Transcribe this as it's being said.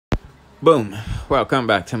Boom, welcome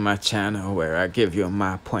back to my channel where I give you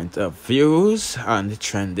my point of views on the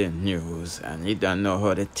trending news. And you don't know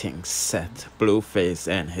how the thing set. Bluface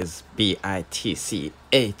and his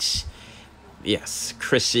B-I-T-C-H, yes,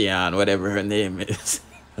 Crisean, whatever her name is.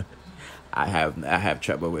 I have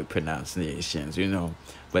trouble with pronunciations,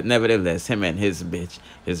 but nevertheless, him and his bitch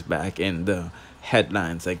is back in the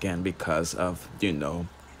headlines again because of,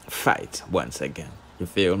 fight once again. You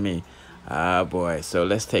feel me? Ah, boy. So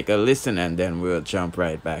let's take a listen and then we'll jump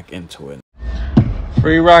right back into it.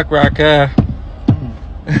 Free rock.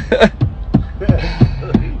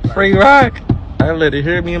 Free rock. I let her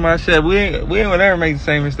hear me in my shit. We ain't gonna ever make the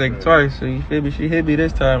same mistake twice. So you feel me? She hit me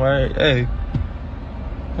this time. All right. Hey.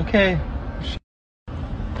 Okay.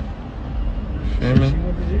 Feel me?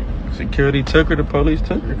 Security took her. The police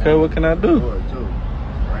took her. Okay, what can I do?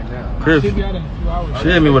 Chris, she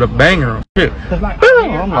hit me with a banger. Shit. I'm like, ooh.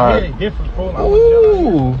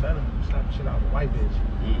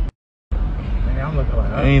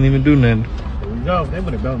 I ain't even do nothing. There we go. They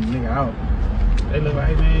would have bailed the nigga out. They look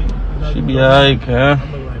like, man. She be alright, huh?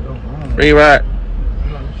 Free rock.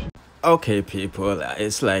 Okay, people,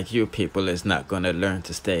 it's like you people is not going to learn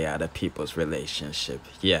to stay out of people's relationship.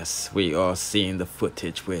 Yes, we all seen the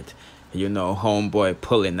footage with, homeboy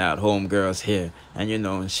pulling out homegirl's hair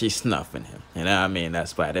and, she's snuffing him. You know what I mean?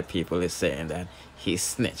 That's why the people is saying that he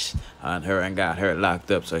snitched on her and got her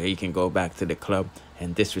locked up so he can go back to the club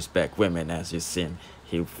and disrespect women. As you seen,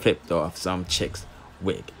 he flipped off some chick's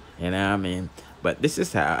wig. You know what I mean? But this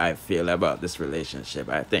is how I feel about this relationship.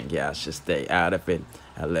 I think y'all should stay out of it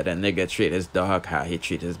and let a nigga treat his dog how he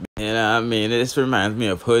treat his... You know what I mean? This reminds me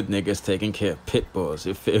of hood niggas taking care of pit bulls.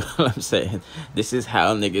 You feel what I'm saying? This is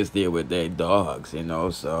how niggas deal with their dogs,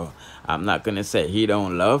 So I'm not going to say he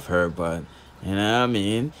don't love her, but... You know what I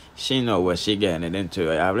mean? She know what she getting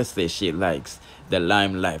into. Obviously, she likes the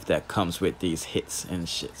limelight that comes with these hits and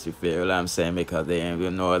shits. You feel what I'm saying? Because they ain't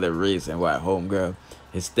no other reason why homegirl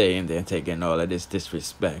is staying there and taking all of this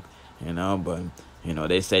disrespect. But,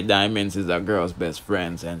 they say diamonds is a girl's best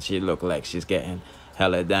friends. And she look like she's getting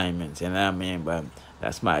hella diamonds. You know what I mean? But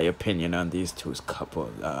that's my opinion on these two's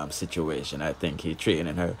couple situation. I think he treating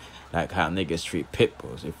her like how niggas treat pit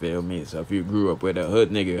bulls. You feel me? So if you grew up with a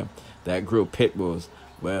hood nigga that grew pit bulls,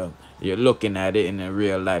 well, you're looking at it in a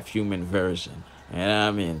real life human version. You know what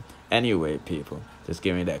I mean? Anyway, people, just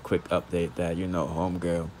give me that quick update that,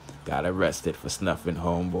 homegirl got arrested for snuffing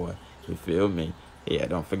homeboy. You feel me? Yeah,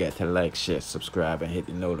 don't forget to like, share, subscribe, and hit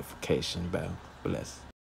the notification bell. Bless.